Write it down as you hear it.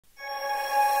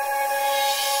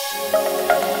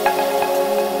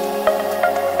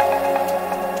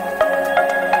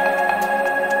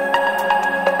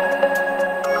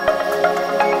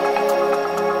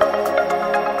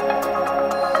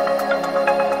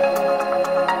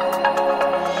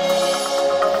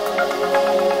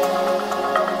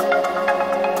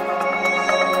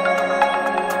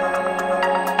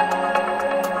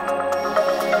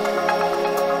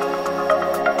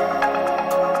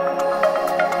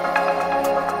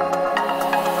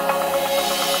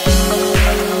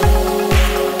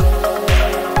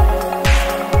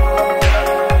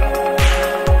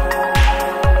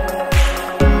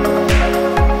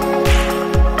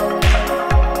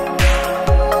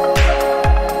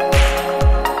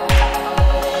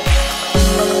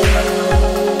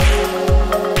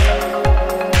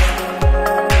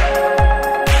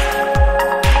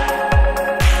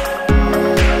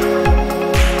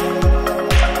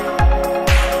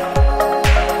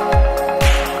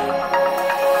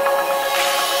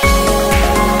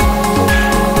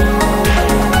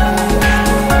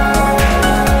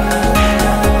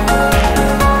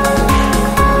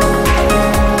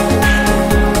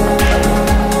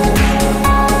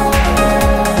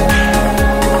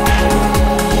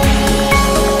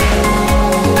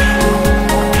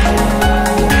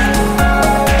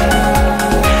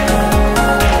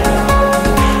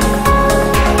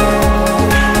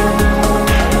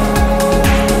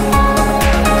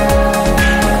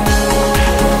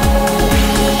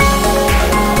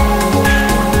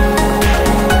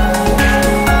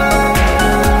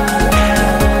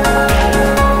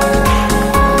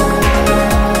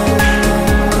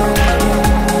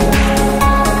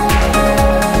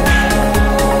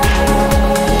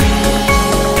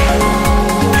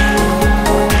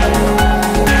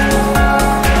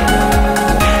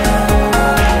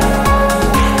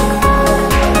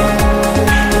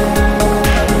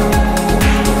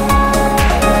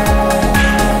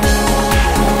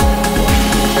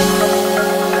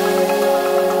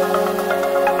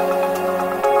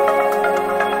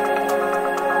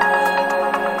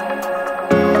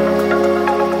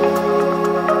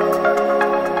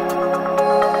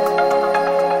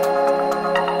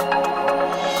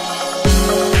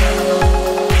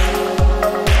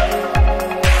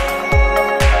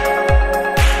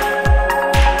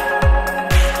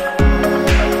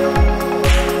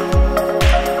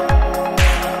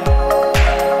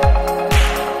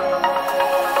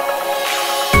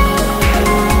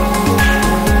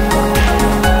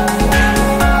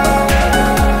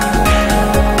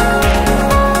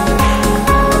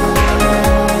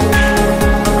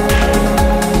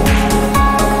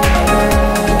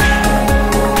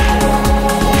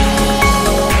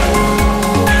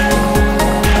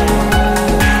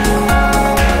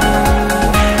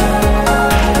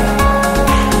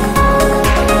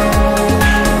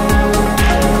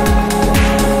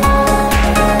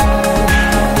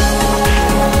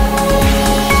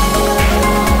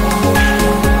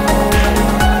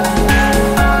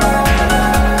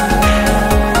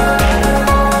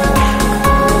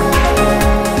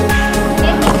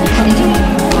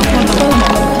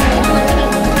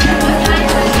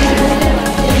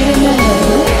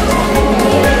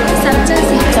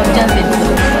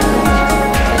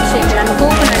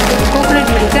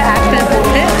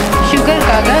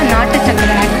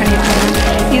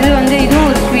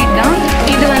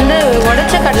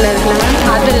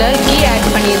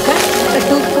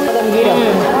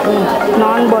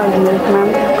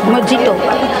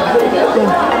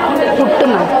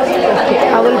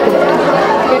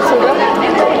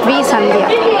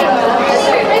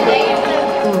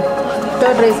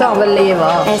அவல்லையேவா?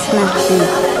 Yes, ma'am.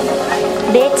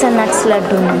 Dates and nuts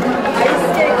laddu.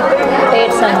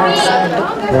 Dates and nuts laddu.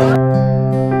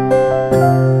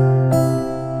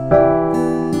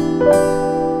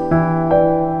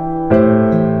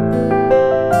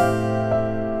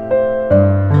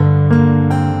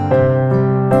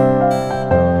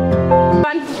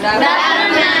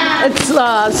 It's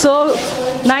so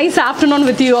nice afternoon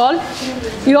with you all.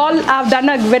 You all have done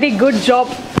a very good job.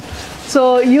 So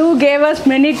you gave us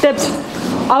many tips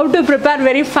how to prepare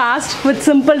very fast with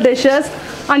simple dishes,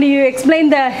 and you explained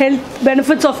the health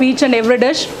benefits of each and every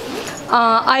dish.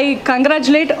 I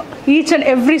congratulate each and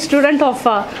every student of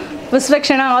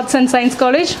Vishwaksenaa Arts and Science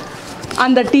College,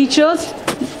 and the teachers,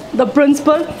 the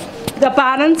principal, the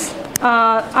parents,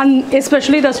 and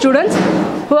especially the students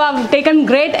who have taken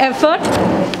great effort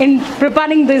in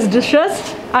preparing these dishes,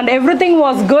 and everything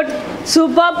was good,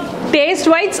 superb,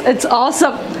 taste-wise, it's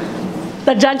awesome.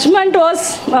 The judgment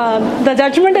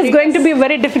is going to be a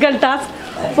very difficult task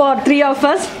for three of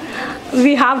us.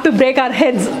 We have to break our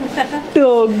heads to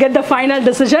get the final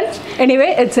decision. Anyway,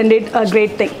 it's indeed a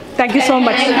great thing. Thank you so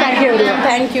much. Thank you everyone.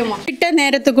 Thank you, ma. கிட்ட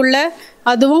நேரத்துக்குள்ள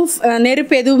அதுவும்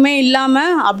நெருப்பு எதுவுமே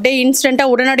இல்லாமல் அப்படியே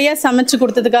இன்ஸ்டண்ட்டாக உடனடியாக சமைச்சு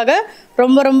கொடுத்ததுக்காக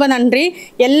ரொம்ப ரொம்ப நன்றி.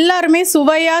 எல்லாருமே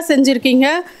சுவையாக செஞ்சுருக்கீங்க.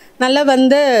 நல்லா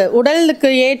உடலுக்கு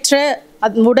ஏற்ற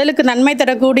உடலுக்கு நன்மை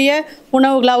தரக்கூடிய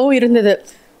உணவுகளாகவும் இருந்தது.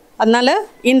 அதனால்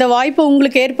இந்த வாய்ப்பை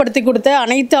உங்களுக்கு ஏற்படுத்தி கொடுத்த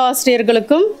அனைத்து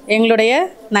ஆசிரியர்களுக்கும் எங்களுடைய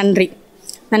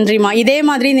நன்றிம்மா. இதே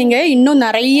மாதிரி நீங்கள் இன்னும்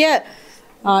நிறைய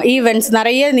ஈவெண்ட்ஸ்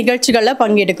நிறைய நிகழ்ச்சிகளில்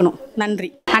பங்கெடுக்கணும். நன்றி.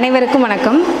 அனைவருக்கும்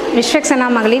வணக்கம். விஸ்வக்சேனா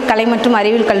மகளிர் கலை மற்றும்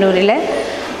அறிவியல் கல்லூரியில்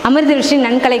அமிர்தவர்ஷினி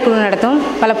நன்கலைக்குழு நடத்தும்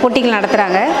பல போட்டிகள்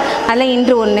நடத்துகிறாங்க. அதில்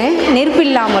இன்று ஒன்று நெருப்பு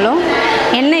இல்லாமலும்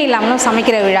எண்ணெய் இல்லாமலும்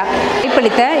சமைக்கிற விழா.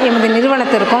 வாய்ப்பளித்த எமது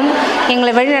நிறுவனத்திற்கும்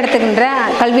எங்களை வழிநடத்துகின்ற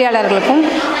கல்வியாளர்களுக்கும்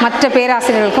மற்ற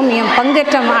பேராசிரியர்களுக்கும்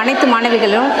பங்கேற்ற அனைத்து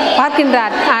மாணவிகளும் பார்க்கின்ற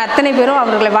அத்தனை பேரும்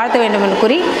அவர்களை வாழ்த்த வேண்டும் என்று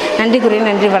கூறி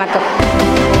நன்றி வணக்கம்.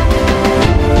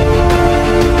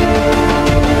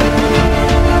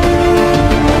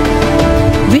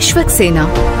 Vishwaksenaa.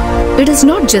 It is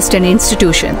not just an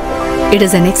institution, it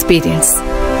is an experience.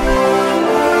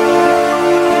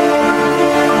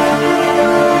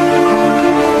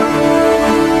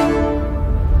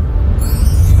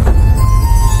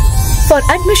 For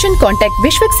admission, contact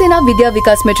Vishwaksenaa Vidya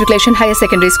Vikas Matriculation Higher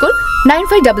Secondary School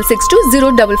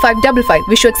 9566205555,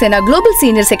 Vishwaksenaa Global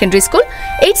Senior Secondary School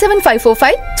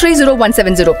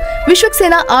 87545-30170,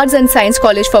 Vishwaksenaa Arts and Science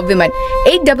College for Women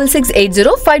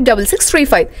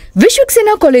 8680566635,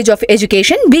 Vishwaksenaa College of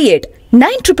Education B.Ed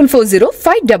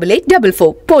 9440588844,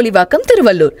 Polivakam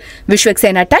Thiruvallur,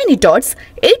 Vishwaksenaa Tiny Tots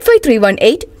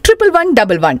 85318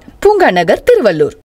 11111, Punga Nagar, Thiruvallur.